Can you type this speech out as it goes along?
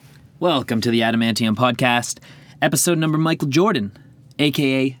Welcome to the Adamantium Podcast, episode number Michael Jordan,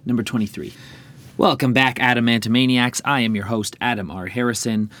 a.k.a. number 23. Welcome back, Adamantimaniacs. I am your host, Adam R.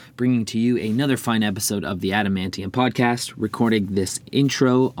 Harrison, bringing to you another fine episode of the Adamantium Podcast, recording this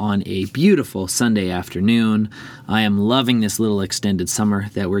intro on a beautiful Sunday afternoon. I am loving this little extended summer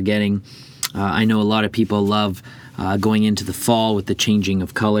that we're getting. I know a lot of people love going into the fall with the changing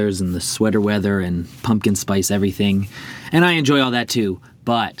of colors and the sweater weather and pumpkin spice everything, and I enjoy all that too,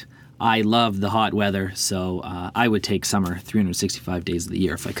 but I love the hot weather, so I would take summer 365 days of the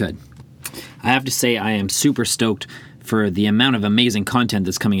year if I could. I have to say I am super stoked for the amount of amazing content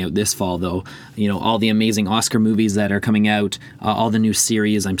that's coming out this fall, though. You know, all the amazing Oscar movies that are coming out, all the new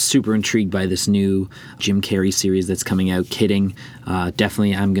series. I'm super intrigued by this new Jim Carrey series that's coming out, Kidding.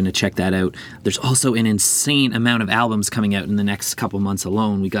 Definitely I'm going to check that out. There's also an insane amount of albums coming out in the next couple months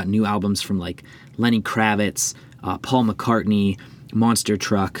alone. We got new albums from like Lenny Kravitz, Paul McCartney, Monster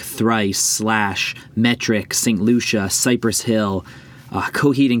Truck, Thrice, Slash, Metric, St. Lucia, Cypress Hill,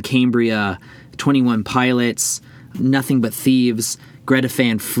 Coheed and Cambria, 21 Pilots, Nothing But Thieves, Greta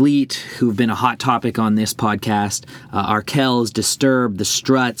Van Fleet, who've been a hot topic on this podcast, Arkells, Disturbed, The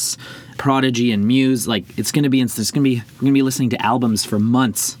Struts, Prodigy, and Muse. Like, we're gonna be listening to albums for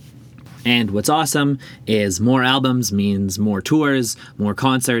months. And what's awesome is more albums means more tours, more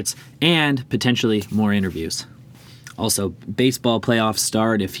concerts, and potentially more interviews. Also, baseball playoffs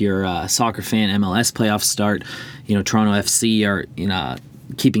start. If you're a soccer fan, MLS playoffs start. You know, Toronto FC are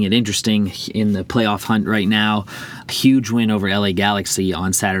keeping it interesting in the playoff hunt right now. A huge win over LA Galaxy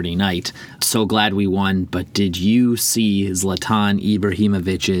on Saturday night. So glad we won. But did you see Zlatan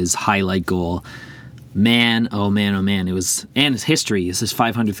Ibrahimovic's highlight goal? Man, oh man, oh man. It was, and it's history. It's his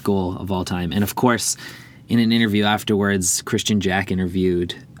 500th goal of all time. And of course, in an interview afterwards, Christian Jack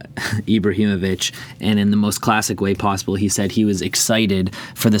interviewed Ibrahimovic, and in the most classic way possible, he said he was excited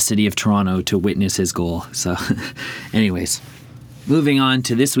for the city of Toronto to witness his goal. So anyways, moving on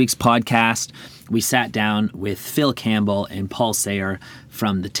to this week's podcast, we sat down with Phil Campbell and Paul Sayer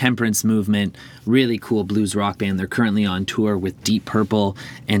from the Temperance Movement, really cool blues rock band. They're currently on tour with Deep Purple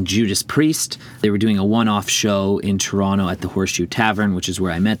and Judas Priest. They were doing a one-off show in Toronto at the Horseshoe Tavern, which is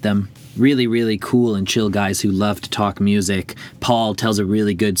where I met them. Really, really cool and chill guys who love to talk music. Paul tells a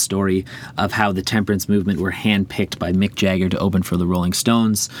really good story of how the Temperance Movement were handpicked by Mick Jagger to open for the Rolling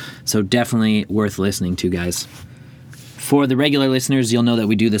Stones. So definitely worth listening to, guys. For the regular listeners, you'll know that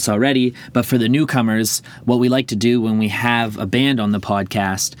we do this already, but for the newcomers, what we like to do when we have a band on the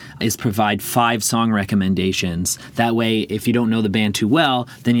podcast is provide 5 song recommendations. That way, if you don't know the band too well,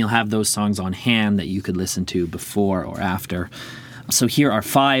 then you'll have those songs on hand that you could listen to before or after. So here are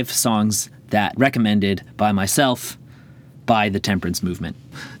 5 songs that recommended by myself by the Temperance Movement.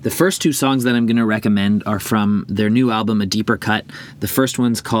 The first 2 songs that I'm going to recommend are from their new album, A Deeper Cut. The first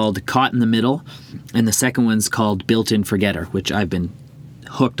one's called Caught in the Middle, and the second one's called Built-In Forgetter, which I've been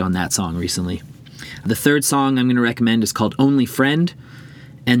hooked on that song recently. The third song I'm going to recommend is called Only Friend,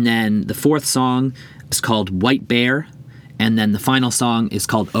 and then the fourth song is called White Bear, and then the final song is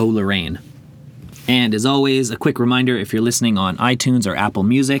called Oh Lorraine. And as always, a quick reminder, if you're listening on iTunes or Apple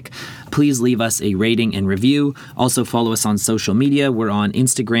Music, please leave us a rating and review. Also follow us on social media. We're on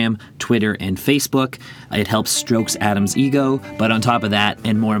Instagram, Twitter, and Facebook. It helps strokes Adam's ego, but on top of that,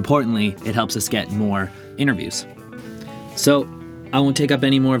 and more importantly, it helps us get more interviews. So I won't take up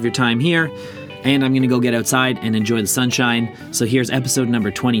any more of your time here, and I'm going to go get outside and enjoy the sunshine. So here's episode number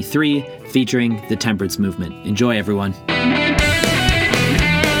 23, featuring the Temperance Movement. Enjoy, everyone.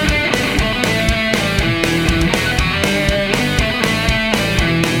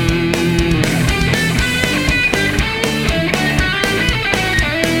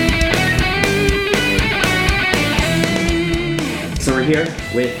 Here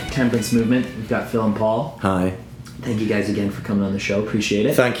with Temperance Movement. We've got Phil and Paul. Hi. Thank you guys again for coming on the show. Appreciate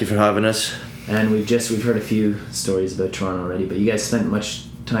it. Thank you for having us. And we've heard a few stories about Toronto already, but you guys spent much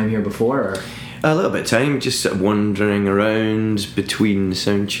time here before? Or? A little bit of time, just wandering around between the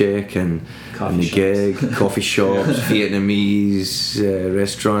sound check and the gig, coffee shops, Vietnamese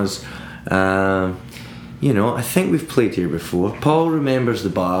restaurants. I think we've played here before. Paul remembers the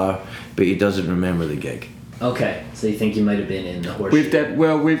bar, but he doesn't remember the gig. Okay, so you think you might have been in the Horseshoe?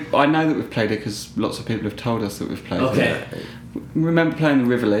 I know that we've played it because lots of people have told us that we've played it. Okay. We remember playing the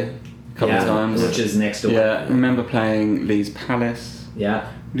Rivoli a couple of times. Which is next door. Yeah, remember playing Lee's Palace.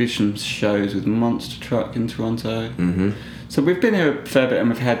 Yeah. We did some shows with Monster Truck in Toronto. Mm-hmm. So we've been here a fair bit, and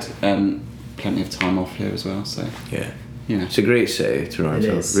we've had plenty of time off here as well. So yeah. Yeah. It's a great city, Toronto.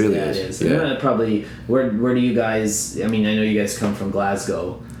 It is. Really yeah, is. It is. Yeah. Probably, where do you guys, I mean, I know you guys come from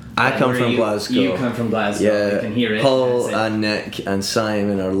Glasgow. I come from Glasgow. You come from Glasgow. Yeah, You can hear it. Paul and Nick and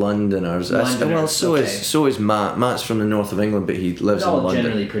Simon are Londoners. Well, so is Matt. Matt's from the north of England, but he lives in all London.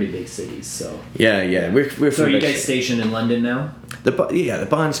 Generally pretty big cities. So yeah, we're So from. are you guys stationed in London now? The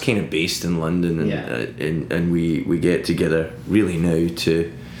band's kind of based in London, and and we get together really now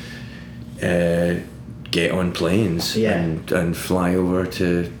to get on planes and fly over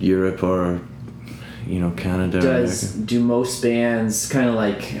to Europe or Canada. Do most bands kind of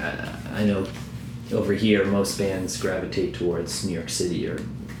like I know over here most bands gravitate towards New York City or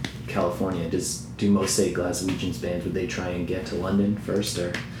California? Do most say Glaswegians bands, would they try and get to London first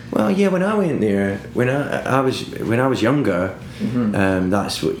or? Well, yeah. When I went there, when I was younger,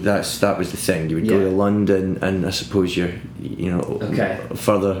 that was the thing. You would go to London, and I suppose further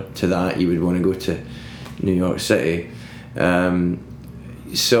to that, you would want to go to New York City.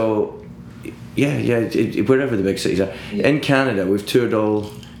 Wherever the big cities are. Yeah. In Canada, we've toured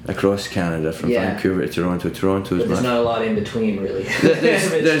all across Canada from Vancouver to Toronto. Toronto's there's not a lot in between, really.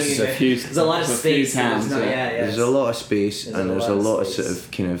 There's a lot of space. There's a lot of space, and there's a lot of sort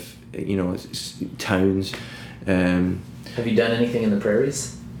of kind of towns. Have you done anything in the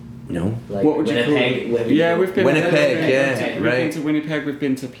prairies? No. Like what would Winnipeg? you call it? Yeah, we've been Winnipeg. We've been to Winnipeg. We've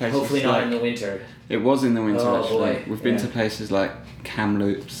been to places. Hopefully not in the winter. It was in the winter actually. Boy. We've been to places like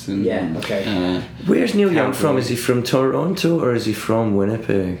Kamloops and Where's Neil Young from? Is he from Toronto or is he from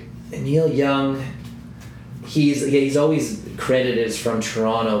Winnipeg? Neil Young, he's always credited as from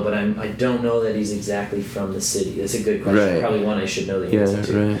Toronto, but I don't know that he's exactly from the city. That's a good question. Right. Probably one I should know the answer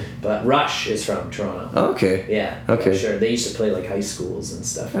to. Right. But Rush is from Toronto. Oh, okay. Yeah. Okay. Sure. They used to play like high schools and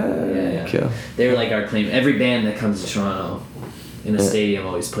stuff. Cool. They're like our claim. Every band that comes to Toronto in a stadium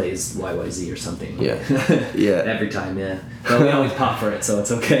always plays YYZ or something. Yeah. Every time, But we always pop for it, so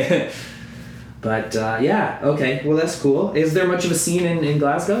it's okay. But okay. Well, that's cool. Is there much of a scene in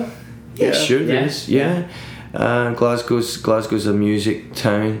Glasgow? Yeah, sure there is. Yeah. Glasgow's a music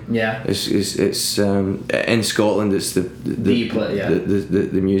town. Yeah. It's in Scotland. It's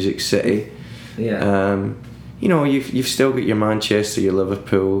the music city. Yeah. You've still got your Manchester, your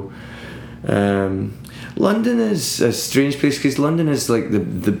Liverpool. London is a strange place because London is like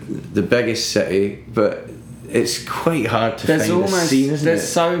the biggest city, but it's quite hard to find a scene, isn't it? There's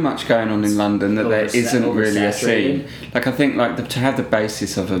so much going on in London that there isn't really a scene. Like I think to have the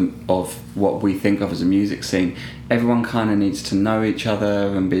basis of what we think of as a music scene, everyone kind of needs to know each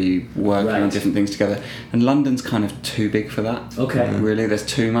other and be working on different things together. And London's kind of too big for that. Okay. Really, there's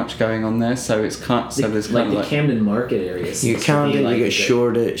too much going on there, so it's there's the Camden Market area. You Camden, you get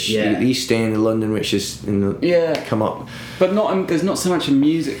Shoreditch, you get the East End of London, which is come up. But there's not so much in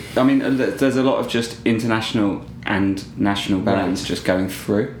music. I mean, there's a lot of just international and national bands just going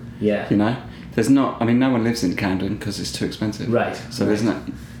through. Yeah. There's not. I mean, no one lives in Camden because it's too expensive. Right. So there's no.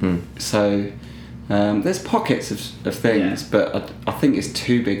 So there's pockets of things, but I think it's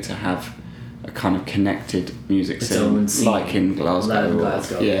too big to have a kind of connected music scene like in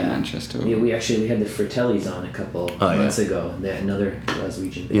Glasgow. Manchester. Yeah, we had the Fratellis on a couple months ago. Another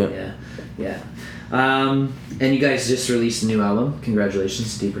Glaswegian band. Yeah. And you guys just released a new album.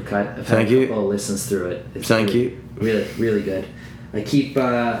 Congratulations, Deeper Cut. I've had a couple listens through it. It's Thank you. Really, really good. I keep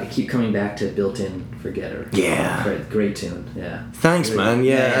coming back to Built-In Forgetter. Yeah. Great tune. Yeah. Thanks, really, man.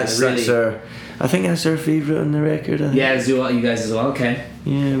 That's our. I think that's our favourite on the record. Yeah, you guys as well. Okay.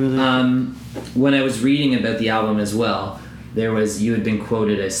 Yeah, really. When I was reading about the album as well, you had been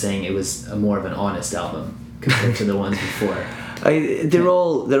quoted as saying it was more of an honest album compared to the ones before. They're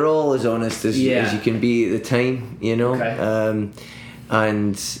all as honest as you can be at the time, Okay.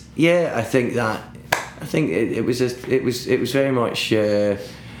 And I think it was very much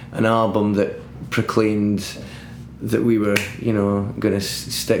an album that proclaimed that we were going to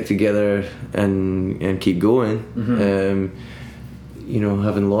stick together and keep going. Mm-hmm.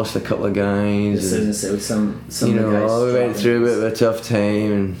 Having lost a couple of guys. It was some of the guys. We went through a bit of a tough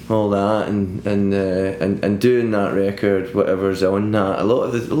time and all that, and doing that record, whatever's on that. A lot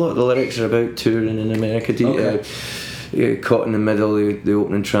of the lyrics are about touring in America. Caught in the Middle, the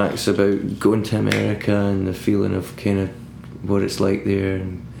opening track's about going to America and the feeling of kind of what it's like there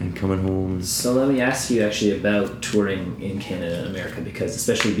and coming home. So let me ask you actually about touring in Canada and America, because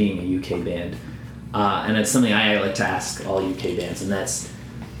especially being a UK band. And it's something I like to ask all UK bands, and that's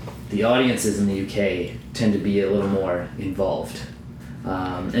the audiences in the UK tend to be a little more involved.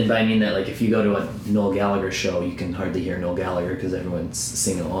 And by I mean that, like if you go to a Noel Gallagher show, you can hardly hear Noel Gallagher because everyone's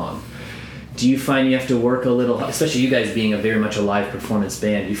singing along. Do you find you have to work a little, especially you guys being a very much a live performance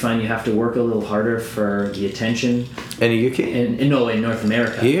band, do you find you have to work a little harder for the attention? In the UK? In North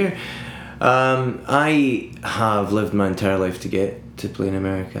America. Here? I have lived my entire life to get to play in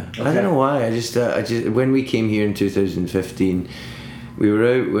America. Okay. I don't know why. I just when we came here in 2015, we were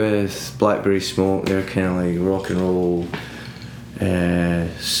out with Blackberry Smoke. They're kind of like rock and roll,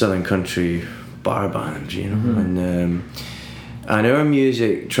 southern country bar band, you know, and our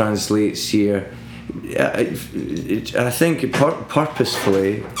music translates here. I think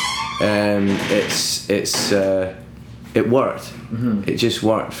purposefully, it worked. Mm-hmm. It just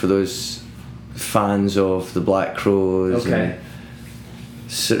worked for those fans of the Black Crowes, okay, and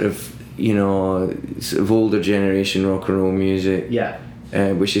sort of, you know, sort of older generation rock and roll music. yeah,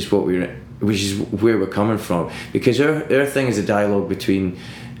 which is where we're coming from, because our thing is a dialogue between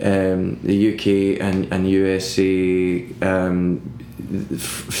the UK and USA,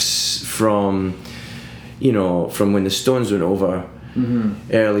 from, you know, from when the Stones went over,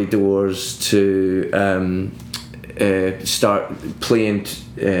 early Doors, to start playing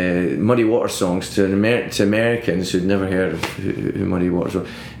Muddy Waters songs to Americans who'd never heard of who Muddy Waters were,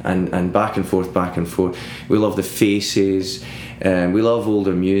 and back and forth. We love the Faces. We love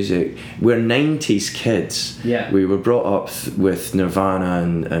older music. We're 90s kids. Yeah. We were brought up with Nirvana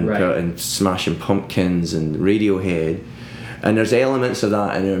and Smashing Pumpkins and Radiohead, and there's elements of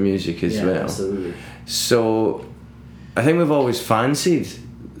that in our music as well. Absolutely. So I think we've always fancied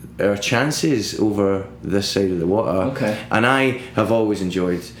our chances over this side of the water. Okay. And I have always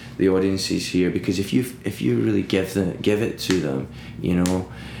enjoyed the audiences here, because if you really give it to them, you know,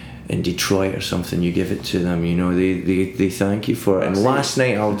 in Detroit or something, you give it to them, you know, they thank you for it. And last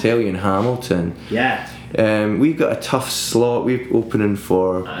night, I'll tell you, in Hamilton, we've got a tough slot. We're opening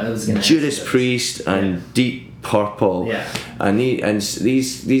for Judas Priest and Deep Purple, and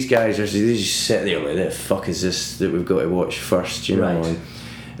these guys they just sit there like, the fuck is this that we've got to watch first, you know?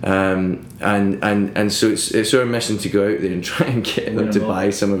 And so it's our mission to go out there and try and get them to buy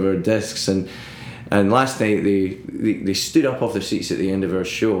some of our discs. And last night they stood up off their seats at the end of our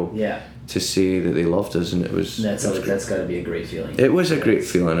show to say that they loved us, and that's got to be a great feeling. It was a great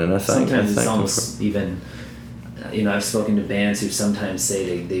feeling, and I think sometimes it's almost even, you know, I've spoken to bands who sometimes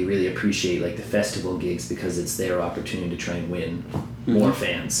say they really appreciate like the festival gigs because it's their opportunity to try and win more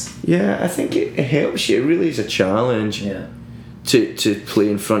fans. Yeah, I think it helps you. It really is a challenge. Yeah. To play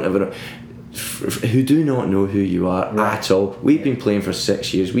in front of it who do not know who you are at all. We've been playing for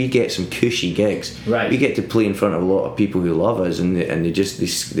 6 years. We get some cushy gigs. We get to play in front of a lot of people who love us, and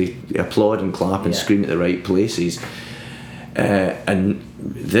they applaud and clap and scream at the right places. And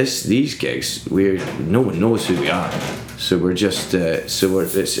these gigs, no one knows who we are, so we're just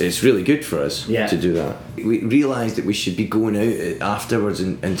it's really good for us to do that. We realised that we should be going out afterwards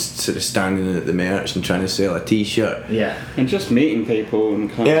and sort of standing at the merch and trying to sell a t-shirt, and just meeting people and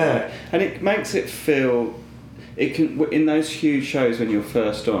kind of, and it makes it feel, it can, in those huge shows when you're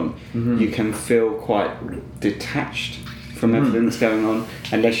first on, you can feel quite detached from everything that's going on,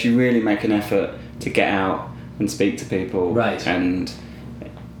 unless you really make an effort to get out and speak to people, and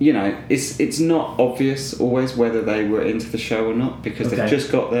you know, it's not obvious always whether they were into the show or not, because they've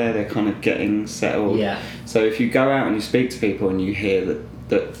just got there, they're kind of getting settled. So if you go out and you speak to people and you hear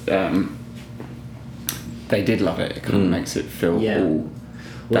that they did love it, it kind of makes it feel all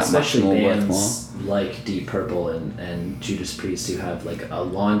that much more worthwhile. Like Deep Purple and Judas Priest, who have like a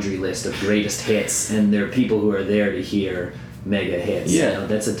laundry list of greatest hits, and there are people who are there to hear mega hits. You know,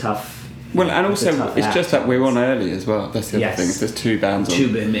 that's a tough. Well, and also it's just that we're on early as well. That's the other thing. If there's two bands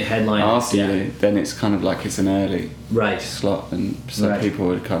on, headliners after you, then it's kind of like it's an early slot, and so people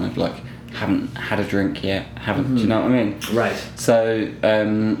would kind of like haven't had a drink yet, do you know what I mean? So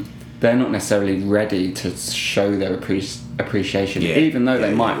they're not necessarily ready to show their appreciation, even though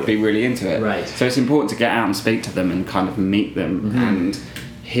they might be really into it. So it's important to get out and speak to them and kind of meet them and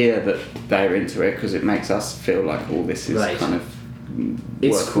hear that they're into it, because it makes us feel like all this is kind of.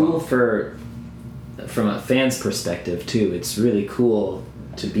 It's cool from a fan's perspective too. It's really cool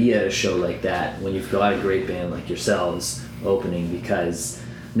to be at a show like that when you've got a great band like yourselves opening, because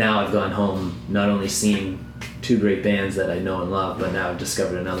now I've gone home not only seeing two great bands that I know and love, but now I've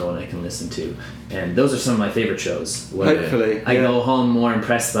discovered another one I can listen to, and those are some of my favorite shows. Hopefully, I go home more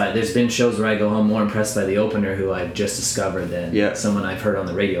impressed by. There's been shows where I go home more impressed by the opener, who I've just discovered, than someone I've heard on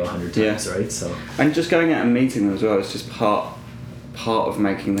the radio 100 times. Right, so and just going out and meeting them as well is just part of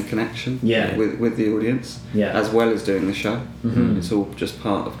making the connection with the audience, as well as doing the show. It's all just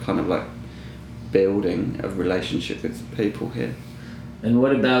part of kind of like building a relationship with people here. And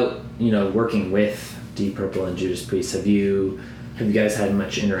what about, you know, working with Deep Purple and Judas Priest? Have you guys had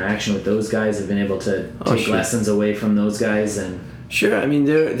much interaction with those guys? Have been able to take lessons away from those guys? And sure, I mean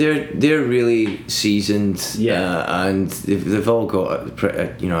they're really seasoned, and they've all got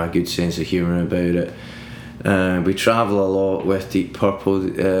a good sense of humour about it. We travel a lot with Deep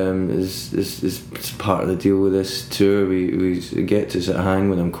Purple. Is part of the deal with this tour. We get to sort of hang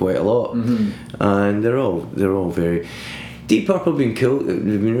with them quite a lot, and they're all very. Deep Purple have been cool. They've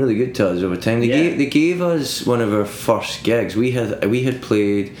been really good to us over time. They gave us one of our first gigs. We had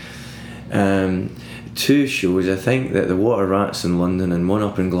played 2 shows. I think that the Water Rats in London and one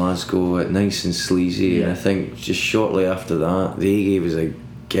up in Glasgow at Nice and Sleazy. And I think just shortly after that, they gave us a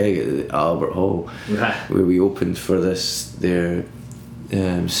gig at the Albert Hall, where we opened for their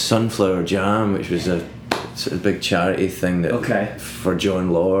Sunflower Jam, which was a sort of big charity thing that for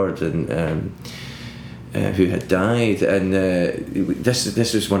John Lord and who had died, and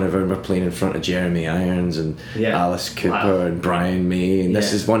this was one of our, we're playing in front of Jeremy Irons and Alice Cooper and Brian May, and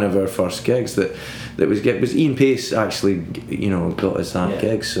this is one of our first gigs that was Ian Pace actually got us that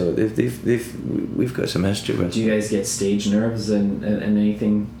gig, so we've got some history with. Do you guys get stage nerves and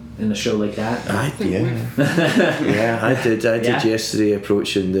anything in a show like that? I did yesterday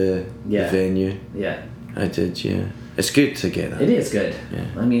approaching the venue. I did, It's good to get that. It is good.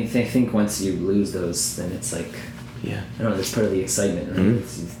 I mean, I think once you lose those, then it's like, I don't know, there's part of the excitement, right?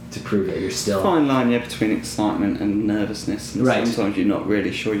 It's to prove that you're still... Fine line, between excitement and nervousness, and sometimes you're not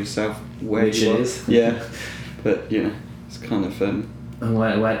really sure yourself which you it are. is. But, it's kind of... And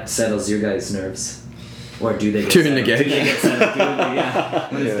what settles your guys' nerves? Or do they get during the gig? Do they get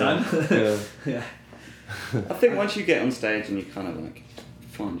settled when it's done? I think once you get on stage and you kind of like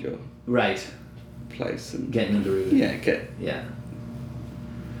find your... place and getting in the room.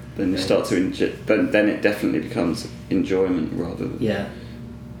 Then you start to enjoy. Then it definitely becomes enjoyment rather than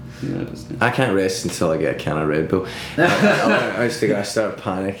nervousness. I can't rest until I get a can of Red Bull. I started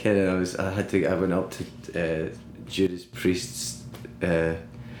panicking, and I went up to Judas Priest's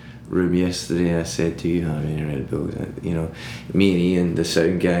room yesterday, and I said, "Do you have any Red Bull?" Me and Ian, the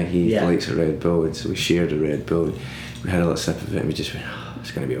sound guy, he likes a Red Bull, and so we shared a Red Bull. We had a little sip of it, and we just went, it's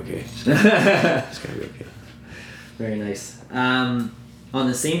going to be okay. It's going to be okay. Very nice. On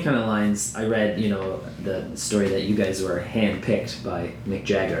the same kind of lines, I read, the story that you guys were handpicked by Mick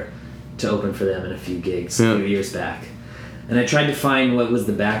Jagger to open for them in a few gigs a few years back. And I tried to find what was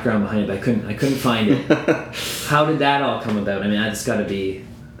the background behind it, but I couldn't find it. How did that all come about? I mean, that's got to be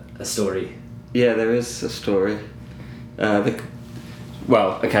a story. Yeah, there is a story. So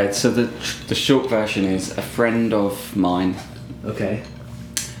the short version is a friend of mine. Okay.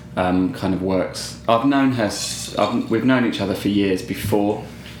 Kind of works. I've known her. We've known each other for years before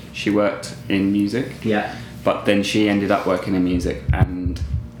she worked in music. Yeah. But then she ended up working in music, and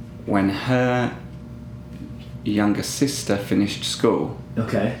when her younger sister finished school,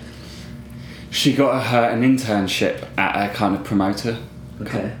 she got her an internship at a kind of promoter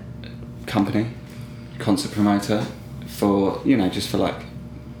company, concert promoter, for just for like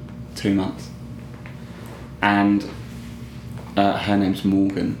 2 months, and her name's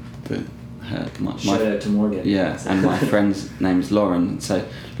Morgan. Shout out to Morgan. Yeah, and my friend's name is Lauren. So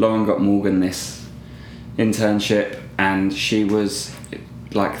Lauren got Morgan this internship, and she was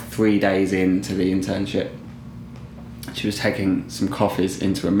like 3 days into the internship. She was taking some coffees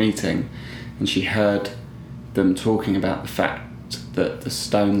into a meeting, and she heard them talking about the fact that the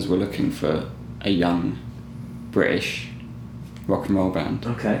Stones were looking for a young British rock and roll band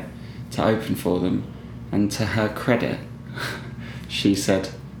to open for them, and to her credit, she said,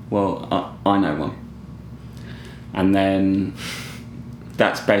 well, I know one. And then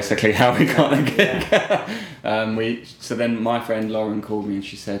that's basically how we got a gig. So then my friend Lauren called me and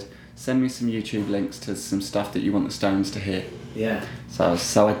she said, send me some YouTube links to some stuff that you want the Stones to hear. Yeah.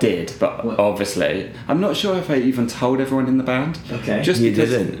 So I did, but obviously I'm not sure if I even told everyone in the band. Okay. Just in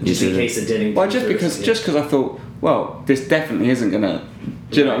case it didn't. Well, just because I thought, well, this definitely isn't gonna.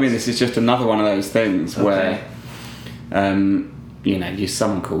 Do you know what I mean? This is just another one of those things where,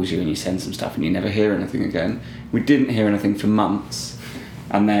 someone calls you and you send some stuff and you never hear anything again. We didn't hear anything for months,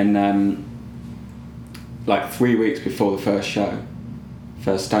 and then like 3 weeks before the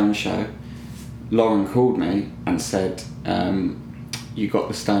first Stones show, Lauren called me and said, you got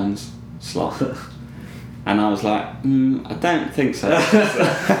the Stones slot. And I was like, I don't think so.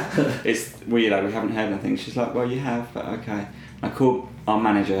 We haven't heard anything. She's like, well, you have, but okay. I called our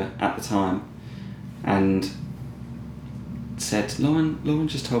manager at the time and said, Lauren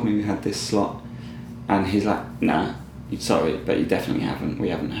just told me we had this slot. And he's like, nah, sorry, but you definitely haven't. We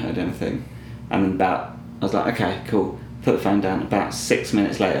haven't heard anything. And I was like, okay, cool. Put the phone down. About 6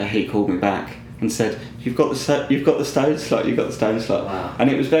 minutes later, he called me back and said, you've got the Stones slot. Wow. And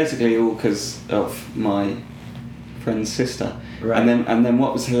it was basically all because of my friend's sister. Right. And then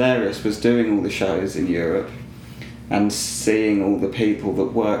what was hilarious was doing all the shows in Europe. and seeing all the people that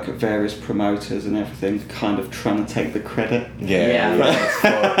work at various promoters and everything kind of trying to take the credit. We've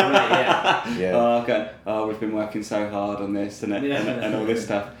been working so hard on this and all this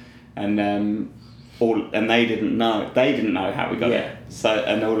stuff, and they didn't know how we got it. So,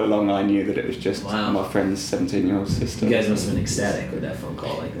 and all along I knew that it was just my friend's 17-year-old sister. You guys must have been ecstatic with that phone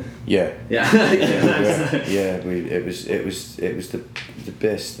call, like that. Yeah. It was the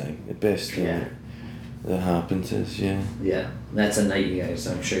best thing that happened to us. Yeah, that's a night you guys,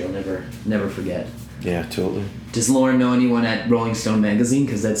 I'm sure you'll never forget. Yeah, totally. Does Lauren know anyone at Rolling Stone magazine?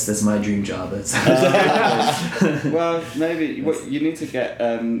 Because that's my dream job. Well, maybe you need to get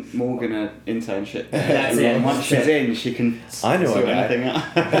Morgan an internship. That's it. Once she's in, she can sort anything out.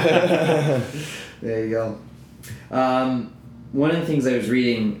 There you go. One of the things I was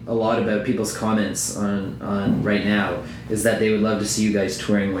reading a lot about people's comments on right now is that they would love to see you guys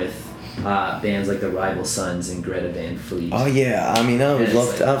touring with bands like the Rival Sons and Greta Van Fleet. Oh yeah, I mean,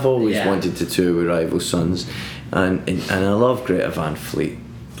 I've always wanted to tour with Rival Sons, and I love Greta Van Fleet.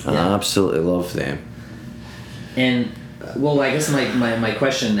 I absolutely love them. And well, I guess my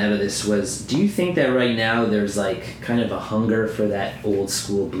question out of this was, do you think that right now there's like kind of a hunger for that old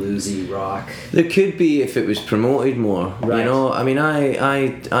school bluesy rock? There could be if it was promoted more. Right. You know, I mean,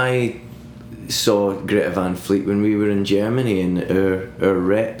 I saw Greta Van Fleet when we were in Germany, and our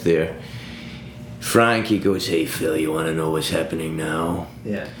rep there, Frankie, goes, "Hey Phil, you want to know what's happening now?"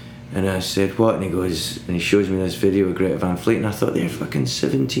 Yeah. And I said, "What?" And he goes, and he shows me this video of Greta Van Fleet, and I thought, they're fucking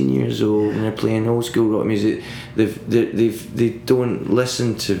 17 years old and they're playing old school rock music. They don't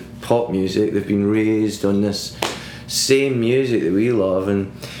listen to pop music. They've been raised on this same music that we love,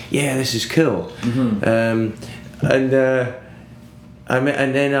 and this is cool. Mm-hmm.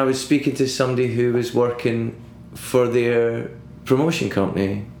 And then I was speaking to somebody who was working for their promotion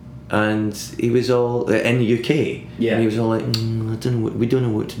company, and he was all in the UK. Yeah. And he was all like, we don't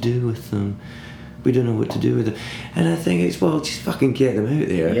know what to do with them. And I think it's, just fucking get them out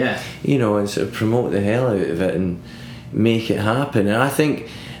there. Yeah. You know, and sort of promote the hell out of it and make it happen. And I think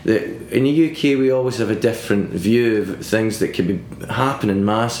that in the UK we always have a different view of things that could be happening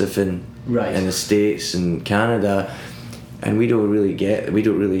massive in the States and Canada. And we don't really hear it, we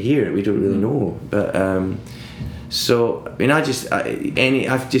don't really know. But so I mean, I've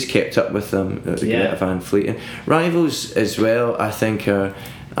just kept up with them at Greta Van Fleet, and Rivals as well. I think are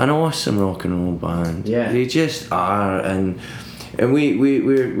an awesome rock and roll band. Yeah, they just are, and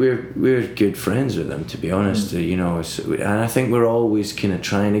we're good friends with them, to be honest. You know, and I think we're always kind of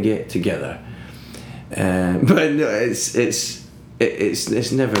trying to get together. But no,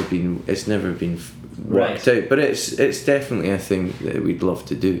 it's never been worked out, but it's definitely a thing that we'd love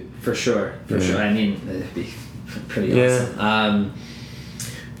to do. For sure. I mean, it'd be pretty awesome.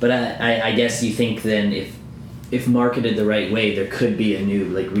 But I guess you think then if marketed the right way, there could be a new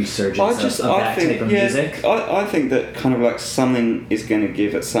resurgence of that type of music. I think that kind of like something is going to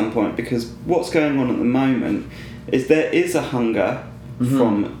give at some point, because what's going on at the moment is there is a hunger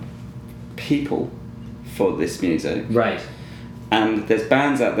from people for this music. Right. And there's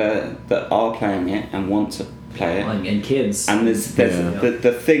bands out there that are playing it and want to play it. And kids. And there's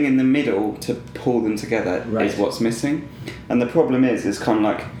the thing in the middle to pull them together is what's missing. And the problem is kind of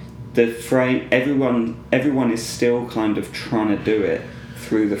like the frame, everyone is still kind of trying to do it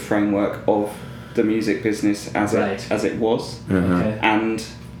through the framework of the music business as it was. Okay. And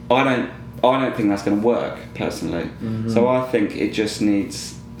I don't think that's going to work, personally. Mm-hmm. So I think it just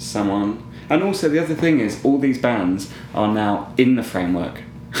needs someone. And also the other thing is, all these bands are now in the framework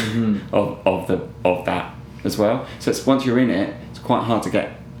of that as well. So it's, once you're in it, it's quite hard to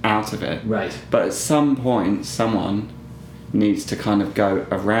get out of it. Right. But at some point, someone needs to kind of go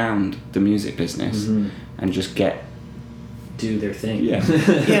around the music business and just do their thing. Yeah.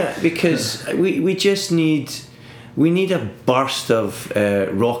 Yeah, because we just need a burst of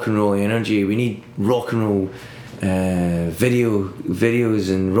rock and roll energy. We need rock and roll videos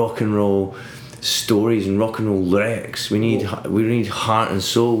and rock and roll stories and rock and roll lyrics. We need heart and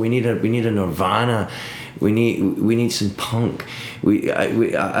soul. We need a Nirvana. We need some punk.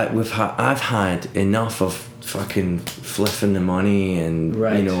 I've had enough of fucking flipping the money and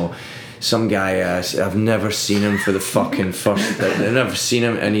you know, some guy I've never seen him for the fucking first. I've never seen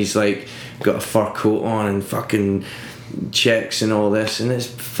him, and he's like got a fur coat on and fucking checks and all this, and it's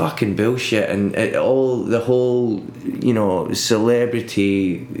fucking bullshit. And the whole, you know,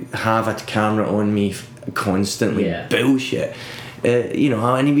 celebrity have a camera on me constantly bullshit. You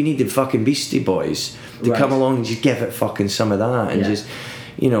know, and we need the fucking Beastie Boys to come along and just give it fucking some of that, and just,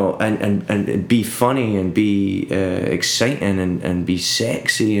 you know, and be funny and be exciting and be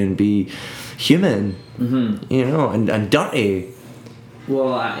sexy and be human, you know, and dirty.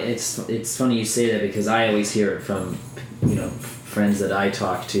 Well, it's funny you say that, because I always hear it from, you know, friends that I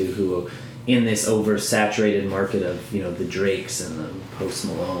talk to who, in this oversaturated market of, you know, the Drakes and the Post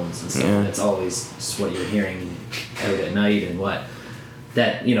Malones and stuff, and it's always just what you're hearing out at night, and what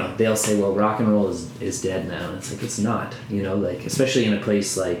that, you know, they'll say, well, rock and roll is dead now, and it's like, it's not, you know, like, especially in a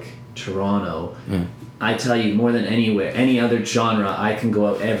place like Toronto. I tell you, more than anywhere, any other genre, I can go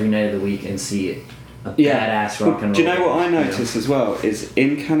out every night of the week and see a badass rock and roll. Do you know what I notice as well is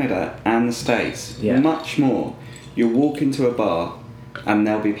in Canada and the States, much more, you'll walk into a bar and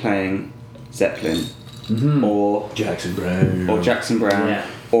they'll be playing Zeppelin or Jackson Browne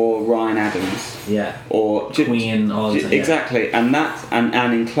or Ryan Adams or Queen, all the time. Exactly, and that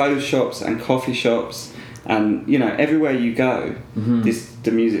and in clothes shops and coffee shops, and you know, everywhere you go,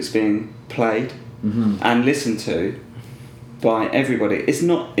 the music's being played and listened to by everybody. It's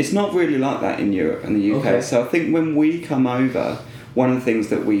not really like that in Europe and the UK. So I think when we come over, one of the things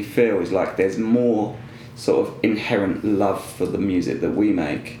that we feel is like there's more sort of inherent love for the music that we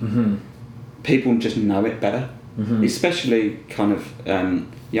make. People just know it better, especially kind of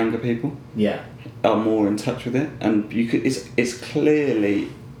younger people are more in touch with it, and it's clearly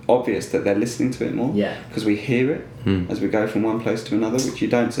obvious that they're listening to it more, because we hear it as we go from one place to another, which you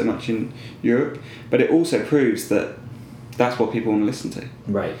don't so much in Europe. But it also proves that that's what people want to listen to,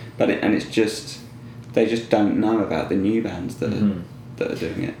 right? It's just, they just don't know about the new bands that are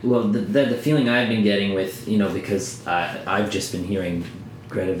doing it. Well, the feeling I've been getting with, you know, because I've just been hearing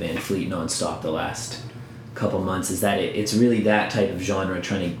Greta Van Fleet nonstop the last couple months, is that it's really that type of genre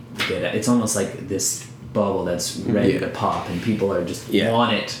trying to get at. It's almost like this bubble that's ready to pop, and people are just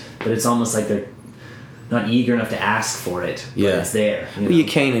want it, but it's almost like they're not eager enough to ask for it, but it's there. You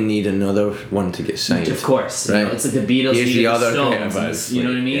kind of need another one to get signed. Of course, right? You know, it's like the Beatles needed the Stones. You know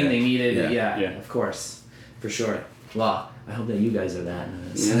what I mean? They needed, of course, for sure. Well, I hope that you guys are that.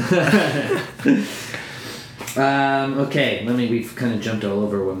 Okay, we've kind of jumped all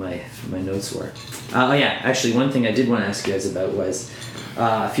over what my notes were. Actually, one thing I did want to ask you guys about was,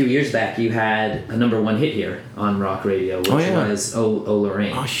 a few years back you had a #1 hit here on rock radio, which was Oh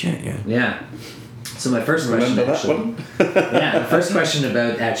Lorraine. Oh shit, yeah. So my first question, the first question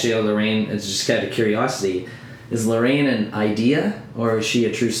about actually Oh Lorraine is just kind of curiosity: is Lorraine an idea, or is she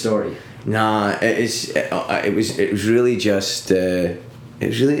a true story? Nah, it was really just it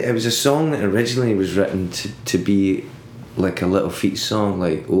was a song that originally was written to be like a Little Feat song,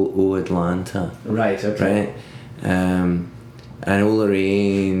 like Oh Atlanta. Right. Okay. Right. And Oh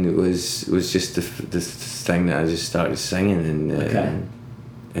Lorraine was just the thing that I just started singing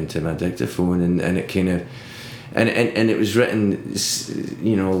into my dictaphone, and it kind of and it was written,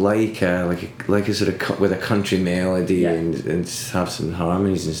 you know, like a sort of with a country melody and have some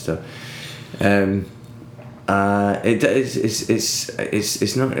harmonies and stuff.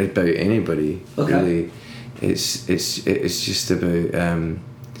 It's not about anybody really. It's just about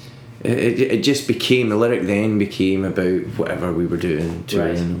it just became, the lyric then became about whatever we were doing,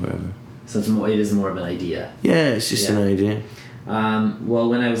 touring or whatever. So it is more of an idea. Yeah, it's just an idea. Well,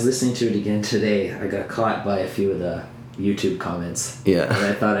 when I was listening to it again today, I got caught by a few of the YouTube comments. Yeah. That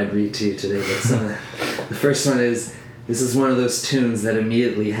I thought I'd read to you today. But the first one is, this is one of those tunes that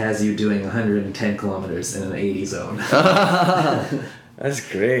immediately has you doing 110 kilometers in an 80 zone. That's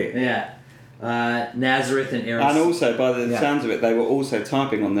great. Yeah. Nazareth and Aerosmith. And also, by the sounds of it, they were also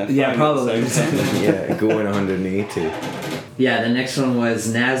typing on their phone. Yeah, probably. Yeah, going 180. Yeah, the next one was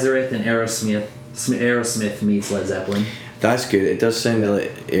Nazareth and Aerosmith meets Led Zeppelin. That's good. It does sound like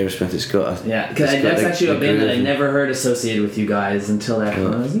Aerosmith. It's got a... Yeah, because that's actually a band that I never heard associated with you guys until that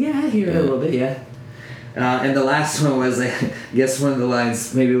one. I was like, I hear it a little bit, and the last one was, I guess one of the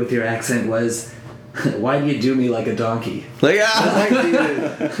lines, maybe with your accent, was, why do you do me like a donkey? Like,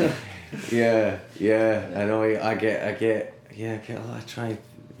 yeah, I know. I try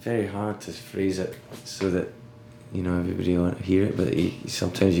very hard to phrase it so that, you know, everybody will hear it, but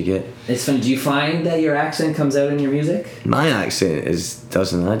sometimes you get... It's funny, do you find that your accent comes out in your music? My accent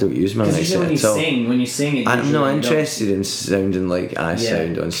doesn't, I don't use my accent at all. When you sing it, I'm not interested in sounding like I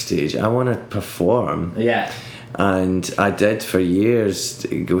sound on stage. I want to perform. Yeah. And I did for years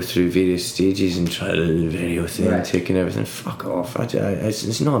go through various stages and try to do very authentic and everything. Fuck off!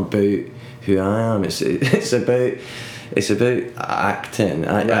 It's not about who I am. It's about acting.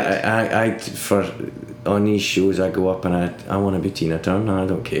 On these shows I go up and I want to be Tina Turner. I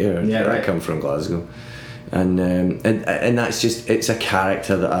don't care. Yeah, right. I come from Glasgow, and that's just, it's a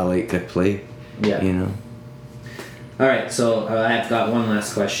character that I like to play. Yeah. You know. All right, so I've got one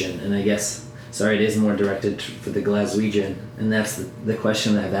last question, and I guess, sorry, it is more directed for the Glaswegian, and that's the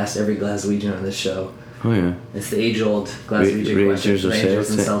question that I've asked every Glaswegian on this show. Oh yeah. It's the age-old Glaswegian Rangers question. or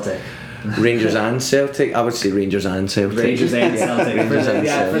Rangers Celtic. and Celtic. Rangers and Celtic. I would say Rangers and Celtic. Rangers and Celtic. Rangers and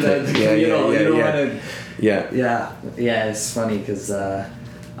Celtic. Yeah. It's funny because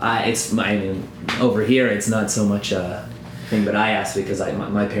over here it's not so much a thing, but I asked because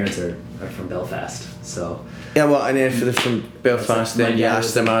my parents are from Belfast, so. Yeah, well, and then from Belfast, then you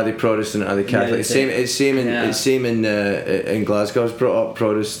ask them, are they Protestant, are they Catholic? It's same in Glasgow. I was brought up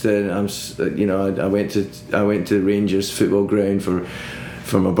Protestant. I went to the Rangers football ground for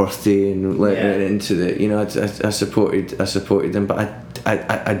my birthday and went into the. I supported them, but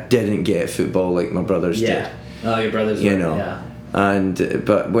I didn't get football like my brothers did. Oh, your brothers. Yeah.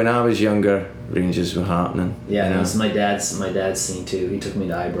 But when I was younger, Rangers were happening. Yeah, it was my dad's scene too. He took me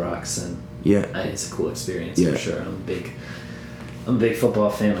to Ibrox and. Yeah, it's a cool experience for sure. I'm a big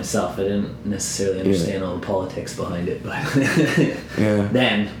football fan myself. I didn't necessarily understand all the politics behind it, but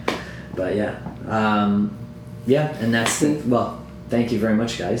then, and that's it. Well, thank you very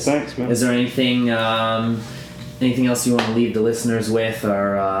much, guys. Thanks, man. Is there anything else you want to leave the listeners with,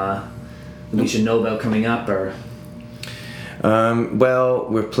 or we should know about coming up, or? Well,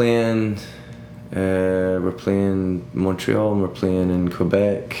 we're playing Montreal and we're playing in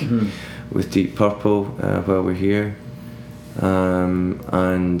Quebec. Mm-hmm. With Deep Purple while we're here, and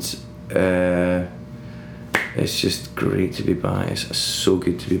it's just great to be back. It's so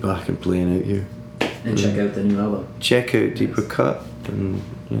good to be back and playing out here. And check out the new album. Check out Deeper Cut, and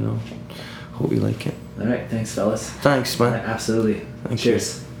hope you like it. All right, thanks, fellas. Thanks, man. Right, absolutely.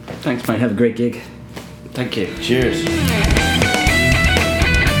 Cheers. Thanks, mate. Have a great gig. Thank you. Cheers.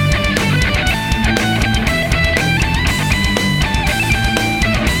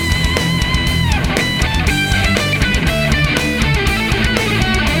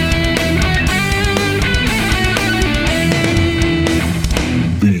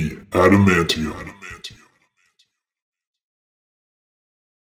 Adamantium.